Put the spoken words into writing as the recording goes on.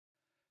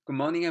Good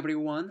morning,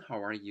 everyone.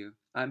 How are you?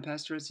 I'm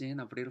Pastor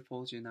Jin of Little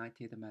Falls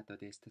United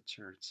Methodist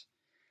Church.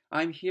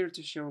 I'm here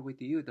to share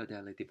with you the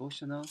daily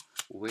devotional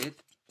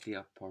with the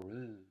upper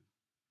room.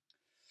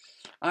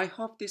 I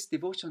hope this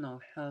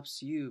devotional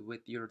helps you with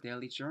your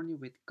daily journey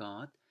with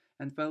God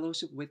and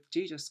fellowship with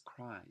Jesus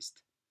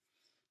Christ.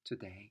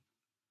 Today,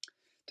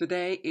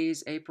 today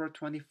is April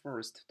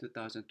 21st,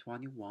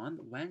 2021,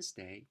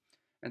 Wednesday,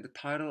 and the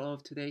title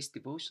of today's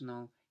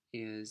devotional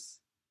is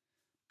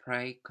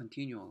Pray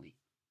Continually.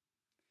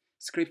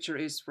 Scripture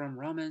is from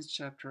Romans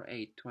chapter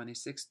 8,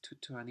 26 to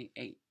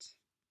 28.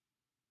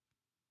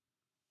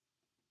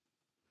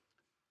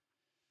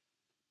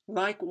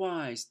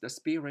 Likewise, the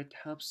Spirit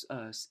helps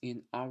us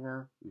in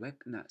our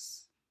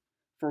weakness,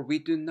 for we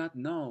do not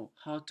know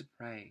how to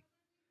pray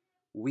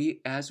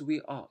as we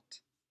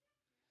ought.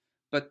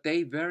 But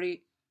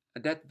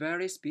that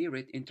very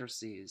Spirit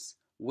intercedes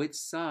with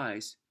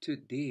sighs too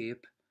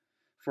deep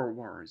for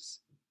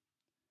words.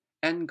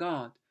 And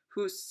God,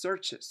 who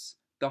searches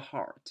the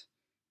heart,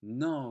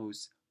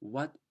 knows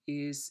what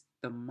is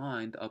the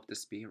mind of the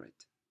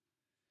Spirit,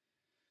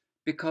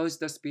 because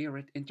the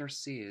Spirit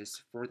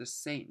intercedes for the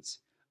saints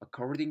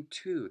according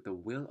to the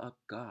will of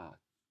God.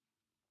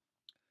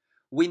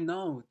 We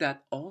know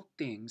that all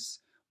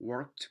things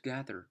work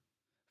together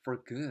for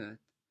good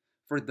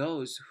for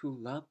those who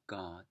love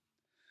God,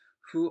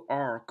 who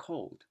are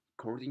called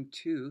according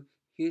to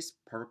his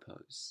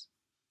purpose.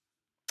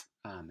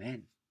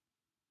 Amen.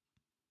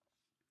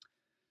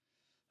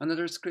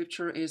 Another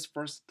scripture is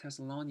 1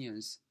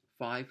 Thessalonians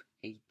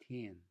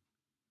 5:18.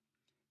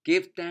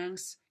 Give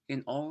thanks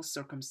in all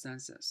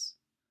circumstances,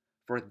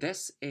 for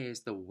this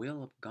is the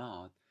will of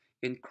God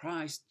in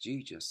Christ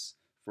Jesus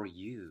for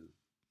you.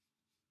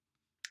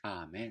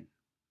 Amen.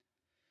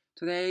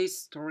 Today's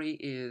story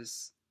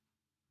is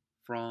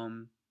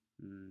from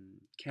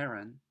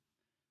Karen,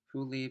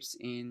 who lives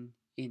in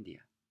India.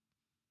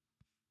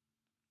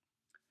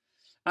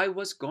 I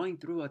was going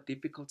through a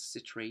difficult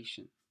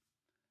situation.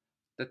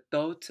 The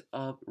thought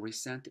of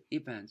recent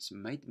events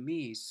made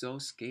me so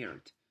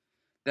scared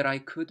that I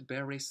could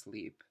barely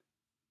sleep.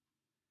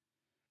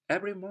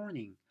 Every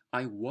morning,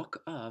 I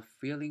woke up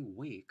feeling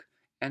weak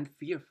and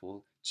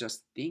fearful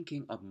just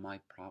thinking of my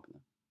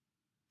problem.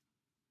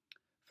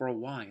 For a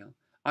while,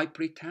 I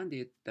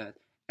pretended that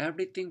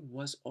everything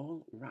was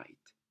all right,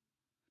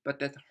 but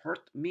that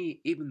hurt me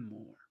even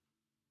more.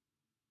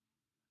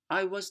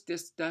 I was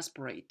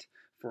desperate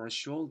for a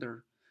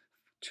shoulder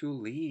to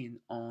lean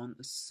on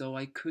so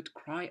I could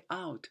cry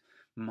out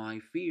my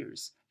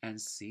fears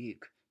and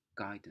seek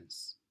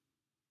guidance.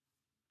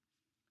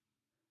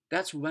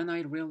 That's when I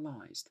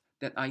realized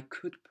that I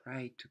could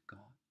pray to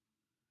God.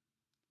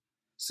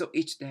 So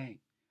each day,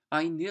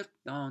 I knelt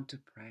down to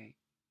pray.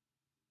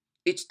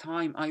 Each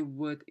time I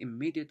would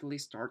immediately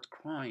start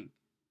crying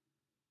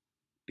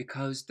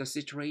because the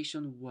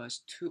situation was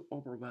too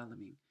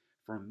overwhelming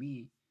for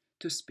me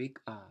to speak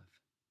of.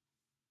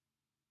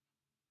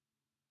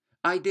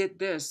 I did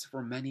this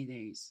for many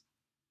days,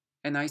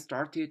 and I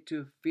started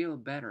to feel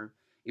better.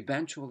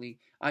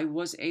 Eventually, I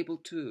was able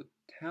to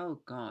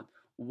tell God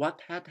what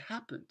had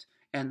happened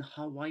and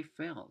how I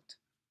felt.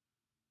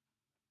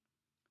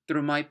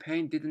 Though my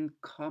pain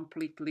didn't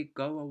completely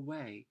go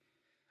away,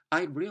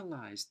 I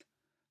realized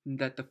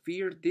that the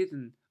fear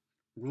didn't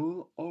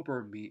rule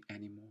over me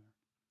anymore.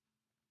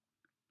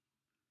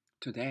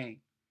 Today,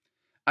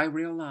 I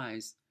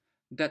realize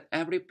that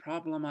every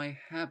problem I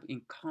have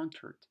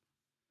encountered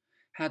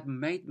had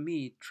made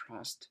me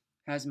trust,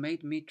 has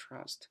made me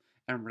trust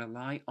and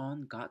rely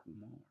on God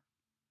more.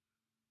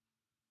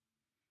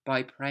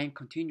 By praying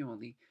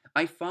continually,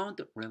 I found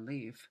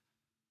relief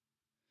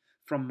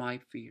from my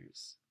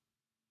fears.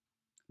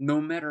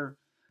 No matter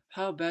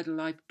how bad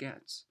life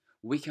gets,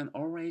 we can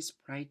always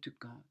pray to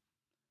God,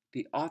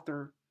 the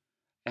author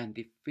and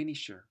the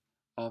finisher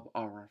of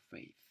our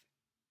faith.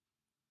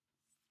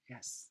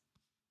 Yes.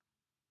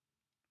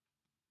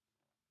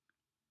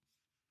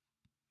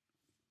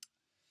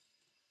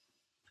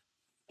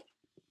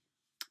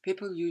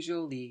 People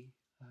usually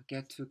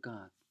get to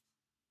God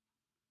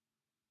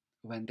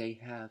when they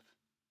have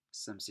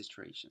some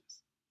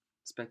situations,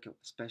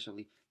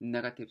 especially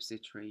negative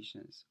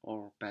situations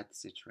or bad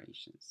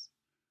situations.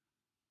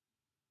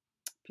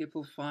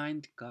 People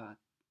find God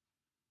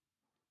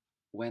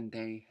when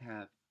they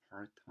have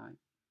hard time.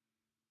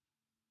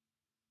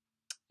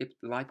 If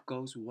life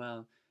goes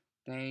well,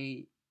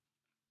 they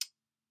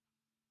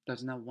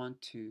does not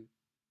want to.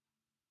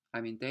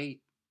 They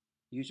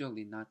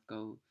usually not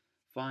go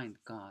find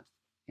God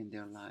in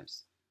their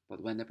lives.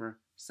 But whenever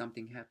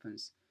something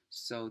happens,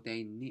 so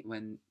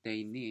when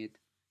they need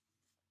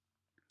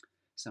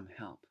some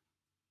help,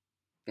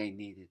 they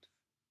need it.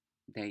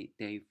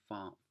 They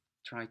found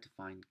try to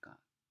find God.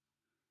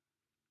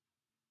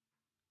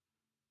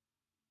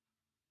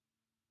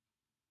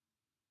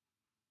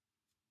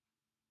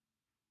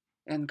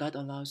 And God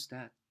allows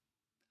that.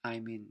 I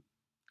mean,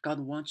 God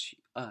wants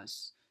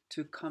us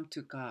to come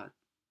to God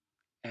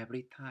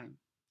every time,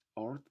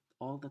 or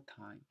all the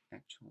time,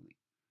 actually.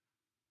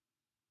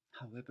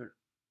 However,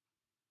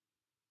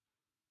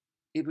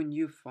 Even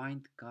you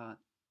find God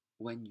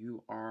when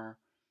you are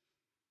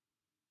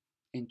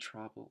in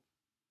trouble.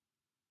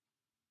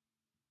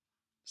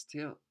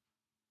 Still,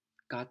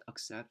 God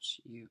accepts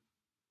you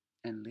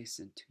and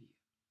listens to you.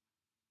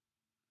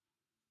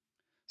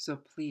 So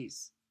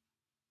please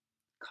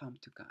come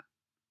to God.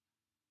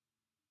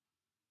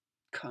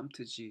 Come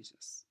to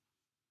Jesus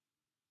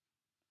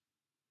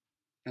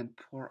and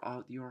pour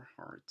out your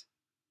heart,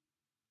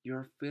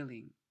 your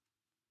feeling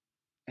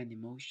and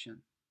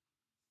emotion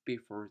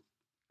before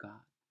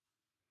God.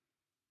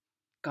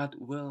 God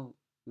will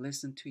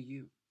listen to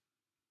you.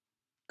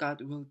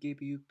 God will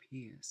give you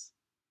peace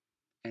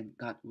and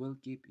God will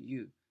give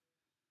you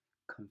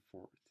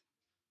comfort.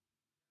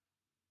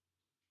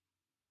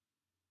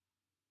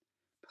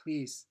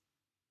 Please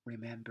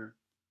remember,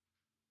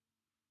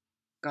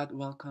 God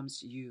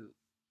welcomes you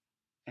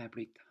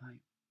every time.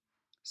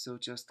 So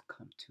just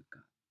come to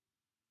God.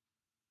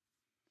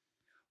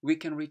 We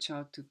can reach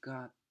out to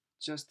God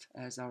just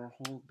as our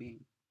whole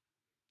being,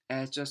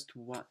 as just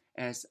what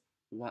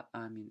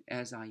I mean,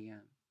 as I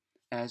am,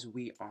 as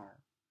we are.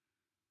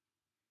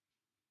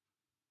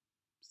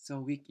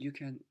 So you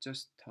can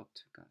just talk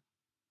to God.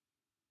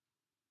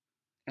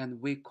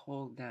 And we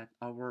call that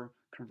our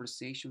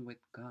conversation with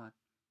God.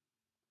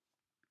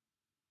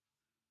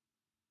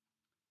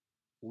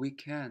 We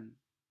can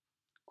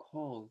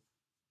call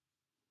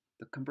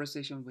the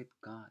conversation with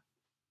God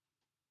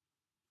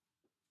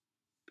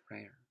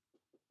prayer,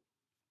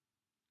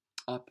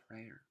 a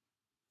prayer.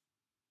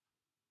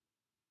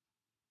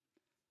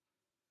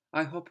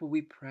 I hope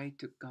we pray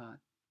to God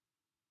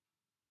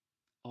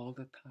all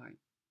the time,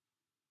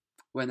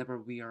 whenever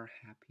we are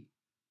happy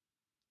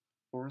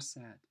or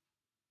sad,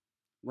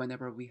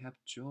 whenever we have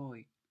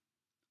joy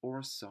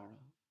or sorrow,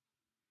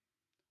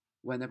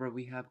 whenever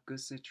we have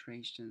good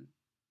situation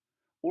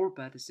or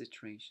bad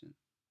situation.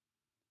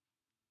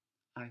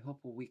 I hope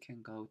we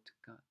can go to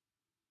God,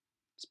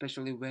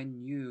 especially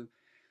when you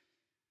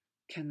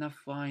cannot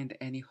find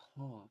any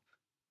hope,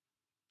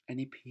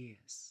 any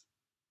peace.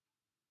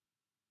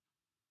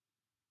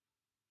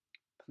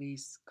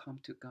 Please come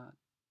to God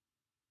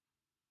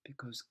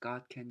because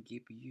God can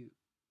give you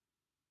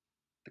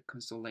the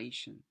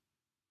consolation,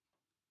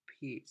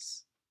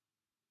 peace,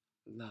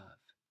 love,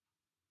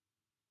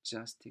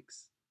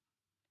 justice,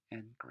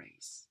 and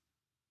grace.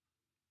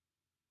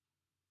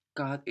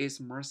 God is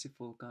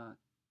merciful God.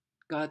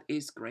 God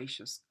is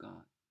gracious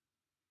God.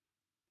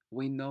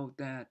 We know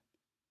that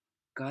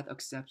God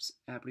accepts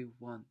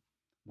everyone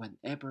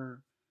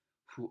whenever,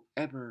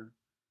 whoever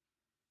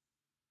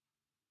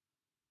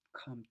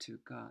come to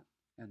God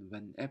and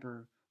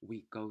whenever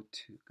we go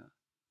to God.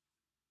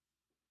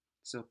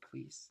 So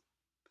please,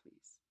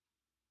 please,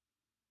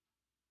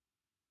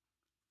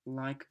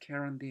 like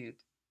Karen did,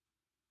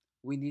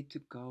 we need to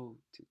go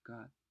to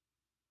God,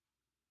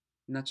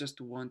 not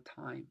just one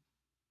time,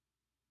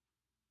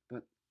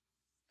 but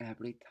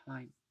every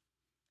time,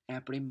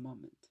 every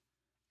moment,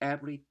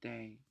 every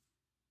day,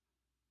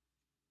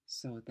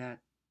 so that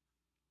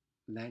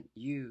let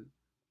you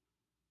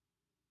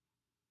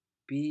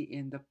be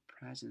in the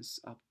presence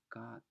of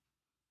God,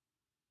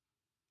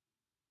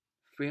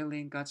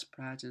 feeling God's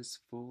presence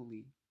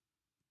fully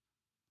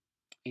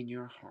in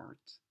your heart.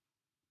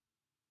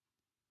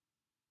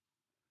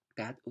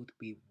 That would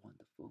be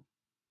wonderful.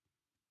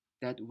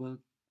 That will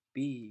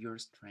be your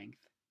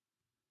strength.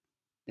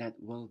 That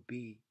will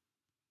be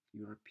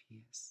your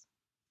peace.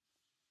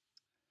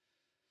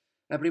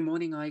 Every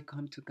morning I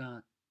come to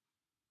God.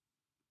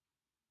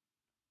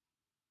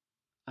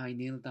 I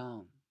kneel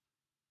down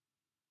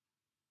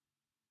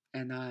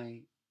and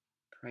I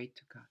pray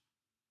to God.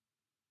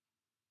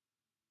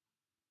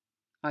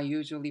 I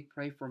usually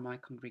pray for my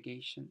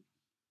congregation,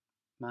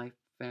 my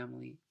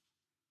family,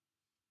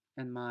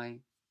 and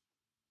myself.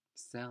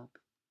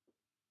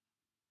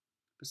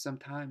 But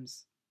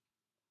sometimes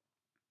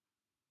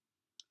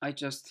I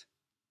just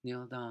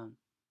kneel down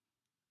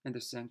in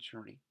the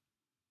sanctuary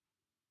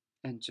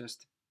and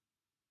just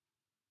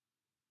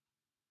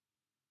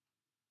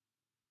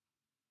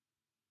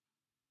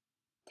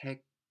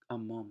take a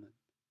moment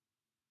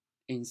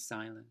in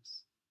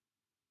silence.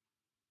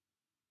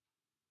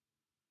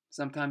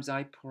 Sometimes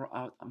I pour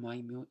out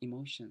my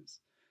emotions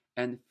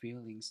and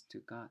feelings to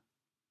God.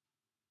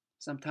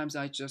 Sometimes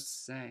I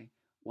just say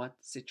what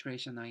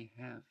situation I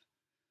have,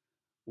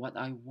 what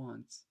I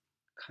want,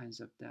 kinds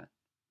of that.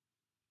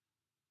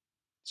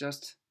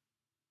 Just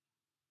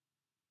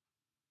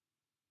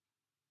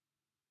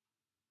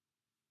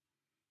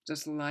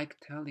just like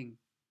telling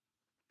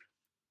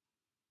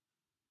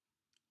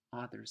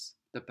others,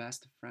 the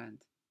best friend,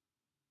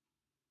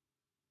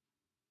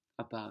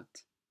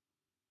 about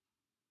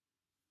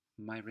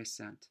my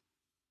recent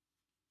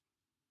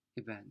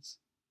events.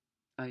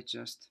 I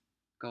just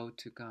go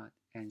to God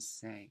and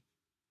say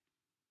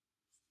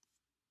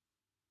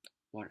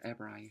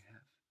whatever I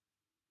have.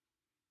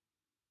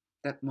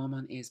 That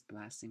moment is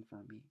blessing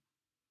for me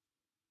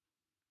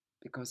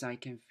because I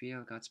can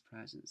feel God's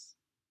presence.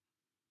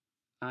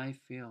 I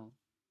feel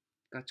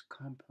God's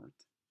comfort,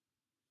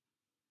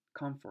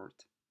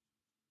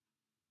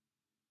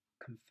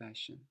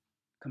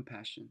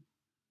 compassion,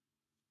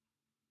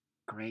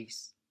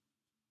 grace,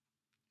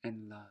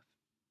 and love.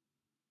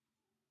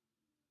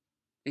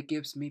 It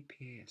gives me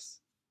peace.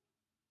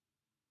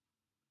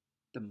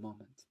 The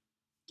moment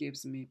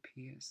gives me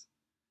peace.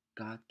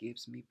 God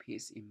gives me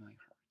peace in my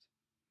heart.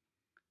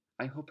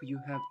 I hope you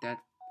have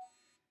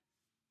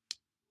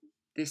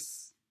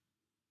this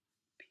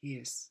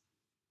peace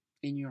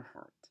in your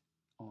heart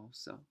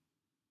also.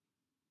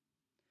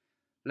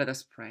 Let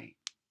us pray.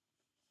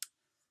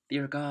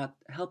 Dear God,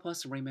 help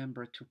us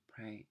remember to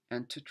pray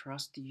and to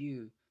trust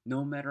you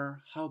no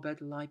matter how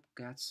bad life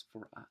gets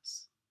for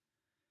us.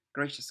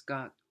 Gracious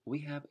God, we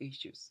have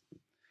issues.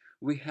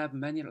 We have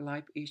many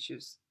life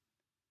issues,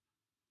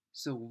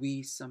 so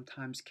we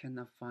sometimes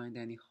cannot find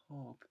any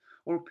hope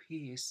or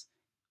peace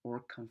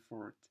or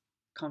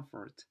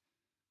comfort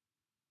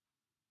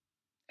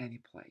any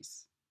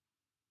place.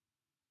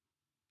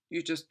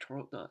 You just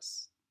told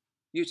us.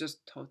 You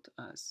just taught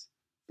us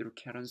through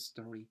Karen's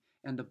story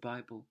and the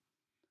Bible.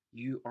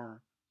 You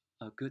are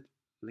a good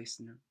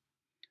listener.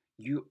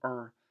 You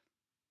are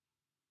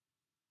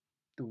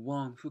the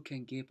one who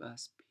can give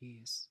us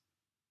peace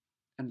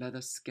and let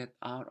us get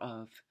out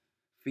of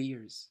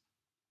fears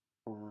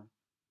or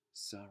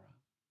sorrow.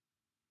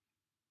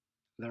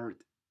 Lord,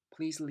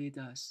 please lead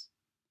us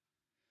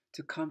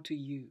to come to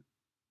you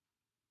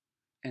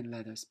and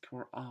let us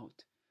pour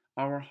out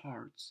our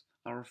hearts,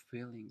 our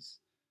feelings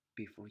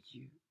before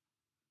you.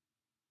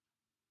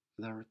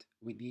 Lord,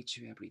 we need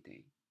you every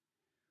day.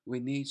 We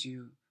need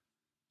you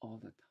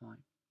all the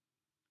time.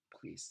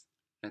 Please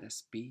let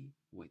us be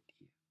with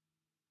you.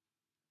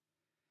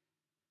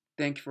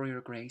 Thank you for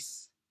your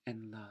grace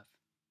and love.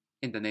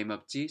 In the name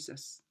of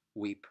Jesus,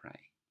 we pray.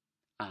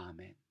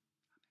 Amen.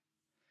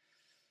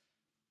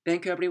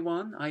 Thank you,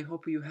 everyone. I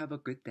hope you have a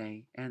good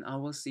day, and I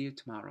will see you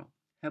tomorrow.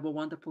 Have a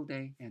wonderful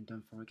day, and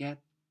don't forget,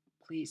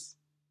 please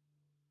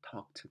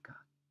talk to God.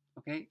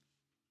 Okay?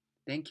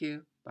 Thank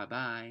you. Bye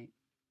bye.